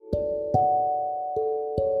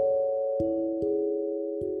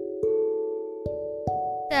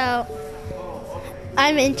So,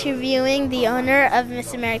 I'm interviewing the owner of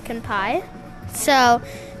Miss American Pie. So,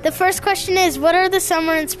 the first question is, what are the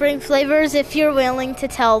summer and spring flavors, if you're willing to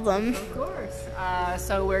tell them? Of course.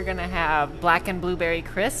 So we're going to have black and blueberry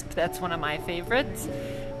crisp. That's one of my favorites.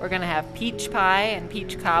 We're going to have peach pie and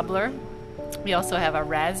peach cobbler. We also have a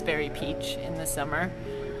raspberry peach in the summer.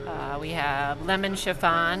 We have lemon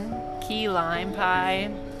chiffon, key lime pie,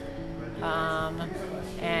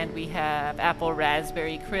 and we have apple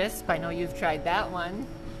raspberry crisp. I know you've tried that one.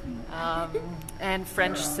 And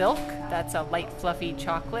French silk. That's a light, fluffy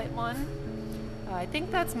chocolate one. I think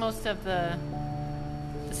that's most of the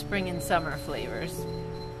spring and summer flavors.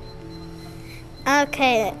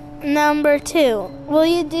 Okay, number 2. Will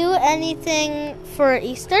you do anything for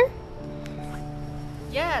Easter?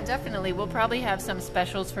 Yeah, definitely. We'll probably have some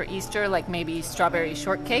specials for Easter, like maybe strawberry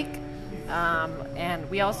shortcake. And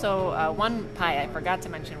we also, one pie I forgot to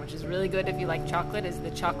mention, which is really good if you like chocolate, is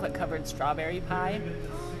the chocolate-covered strawberry pie.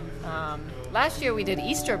 Last year we did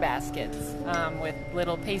Easter baskets with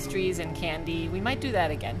little pastries and candy. We might do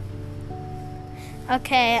that again.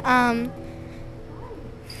 Okay,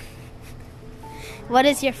 what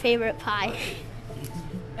is your favorite pie?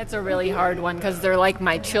 That's a really hard one because they're like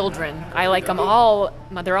my children. I like them all.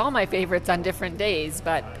 They're all my favorites on different days,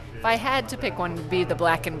 but if I had to pick one, it would be the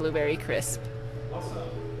black and blueberry crisp.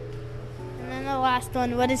 And then the last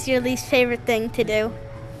one, what is your least favorite thing to do?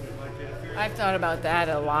 I've thought about that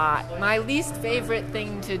a lot. My least favorite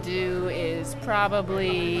thing to do is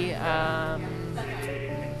probably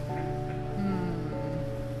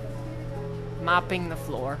mopping the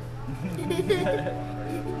floor.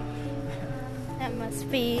 That must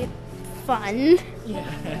be fun.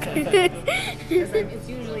 Because it's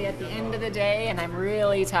usually at the end of the day and I'm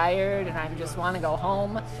really tired and I just want to go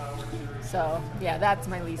home. So, yeah, that's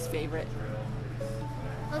my least favorite.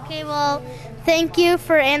 Okay, well, thank you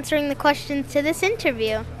for answering the questions to this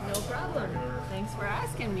interview. No problem. Thanks for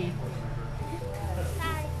asking me.